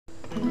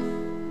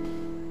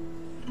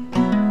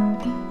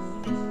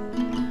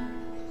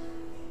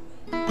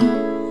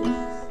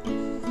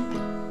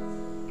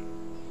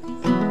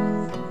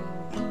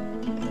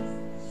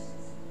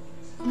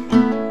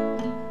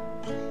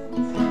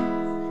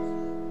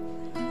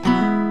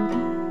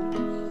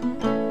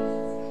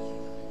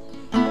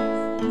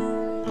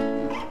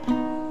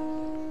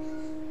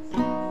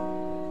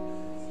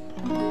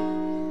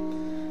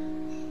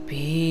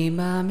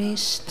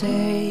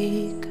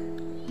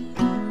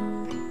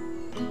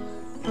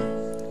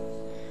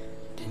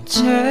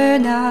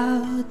turn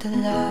out the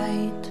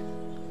light.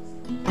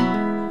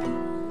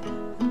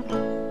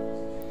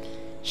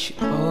 She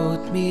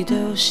bought me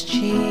those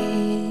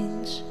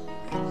jeans,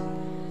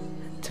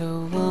 the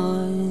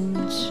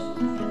ones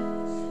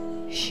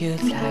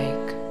you'd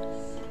like.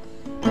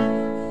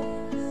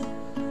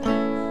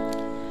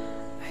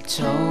 I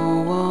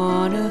don't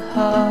want a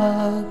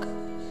hug,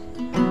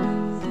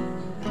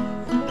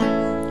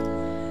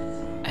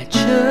 I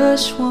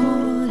just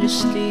want to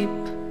sleep.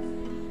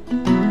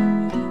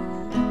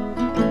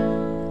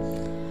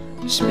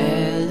 The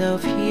smell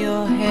of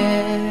your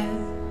hair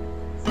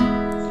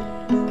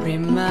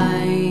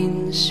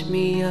reminds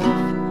me of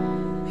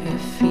her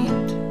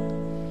feet.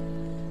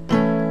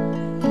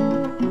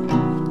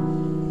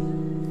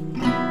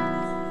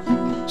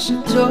 So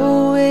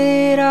don't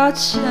wait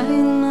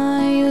outside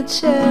my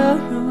hotel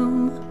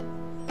room,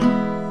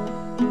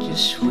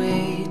 just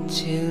wait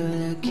till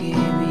I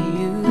give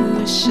you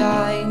a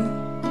sign.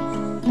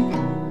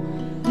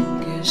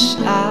 'Cause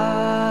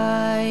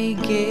I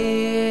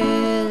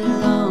get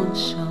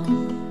lonesome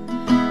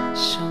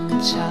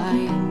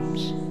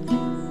sometimes.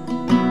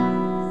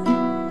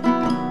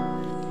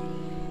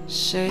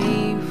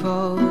 Save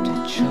all the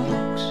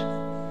jokes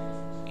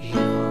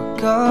you're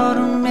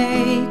gonna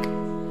make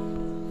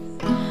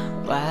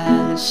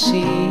while I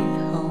see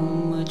how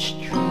much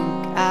drink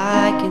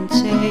I can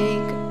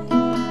take.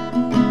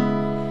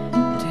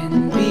 Then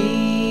be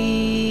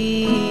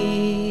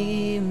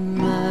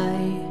my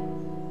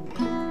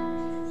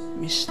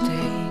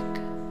mistake.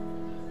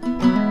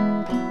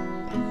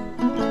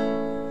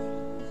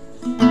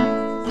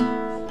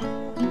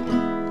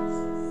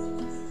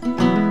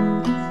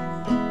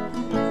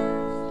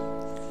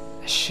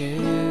 I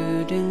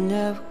shouldn't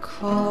have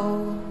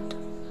called,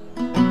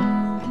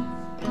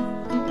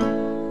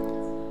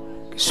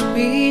 'cause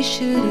we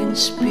shouldn't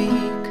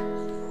speak.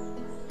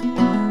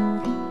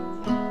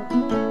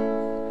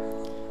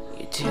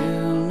 You do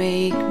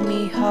make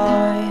me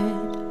hard,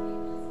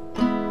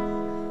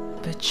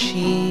 but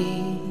she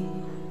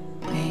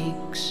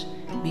makes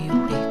me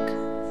weak.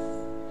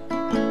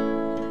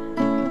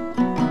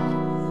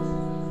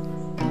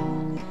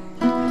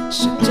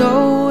 So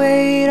don't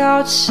wait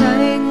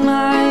outside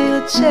my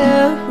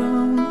hotel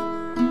room,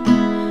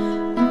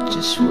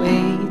 just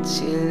wait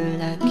till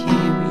I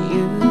give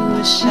you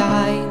a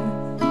sign.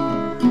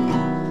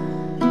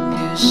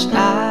 'Cause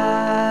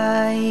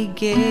I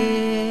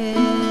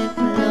get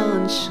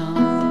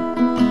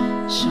lonesome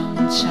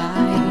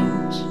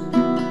sometimes.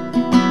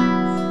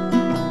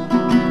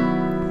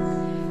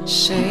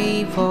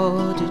 Save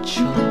all the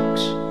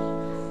jokes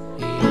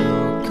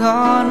you're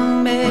gonna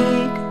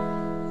make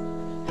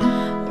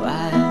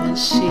while I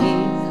see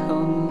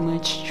how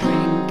much